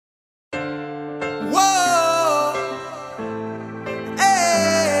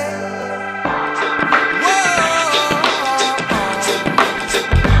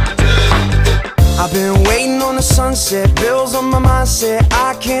waiting on the sunset, bills on my mindset,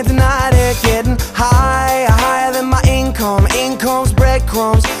 I can't deny it. Getting higher, higher than my income, income's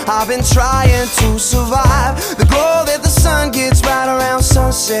breadcrumbs. I've been trying to survive. The glow that the sun gets right around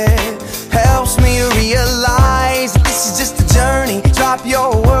sunset helps me to realize that this is just a journey. Drop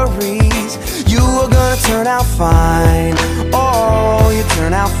your worries, you are gonna turn out fine. Oh, you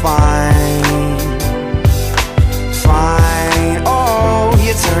turn out fine. Fine, oh,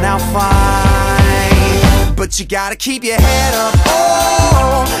 you turn out fine. But you gotta keep your head up,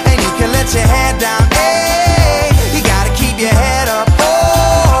 oh, and you can let your head down, hey. You gotta keep your head up,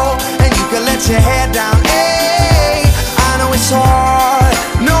 oh, and you can let your head down, hey. I know it's hard,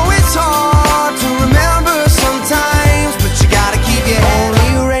 to remember sometimes, but you gotta keep your head up.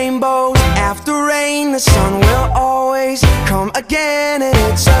 Only rainbows after rain, the sun will always come again. And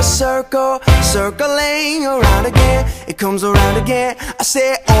it's a circle, circling around again. It comes around again. I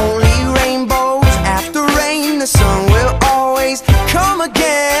say only rainbows after rain, the sun will always come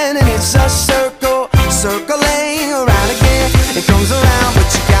again. And it's a circle, circling around again. It comes around,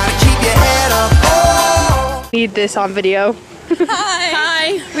 but you gotta keep your head up, oh. Need this on video. Hi.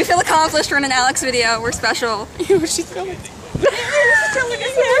 Hi. We feel accomplished. We're in an Alex video. We're special. She's going.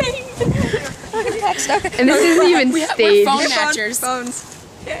 And this isn't even staged. We're phone matchers. Phones.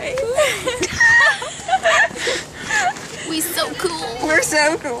 Okay. We so cool. We're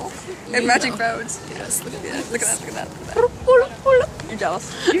so cool. And matching phones. Yes. Look at that. Look at that. Look at that. You're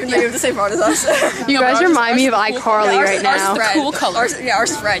jealous. Even though you have the same phone as us. You guys remind me of iCarly right now. Ours is cool color. Yeah,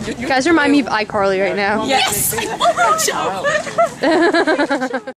 ours is red. You guys remind me of iCarly right now. Yes.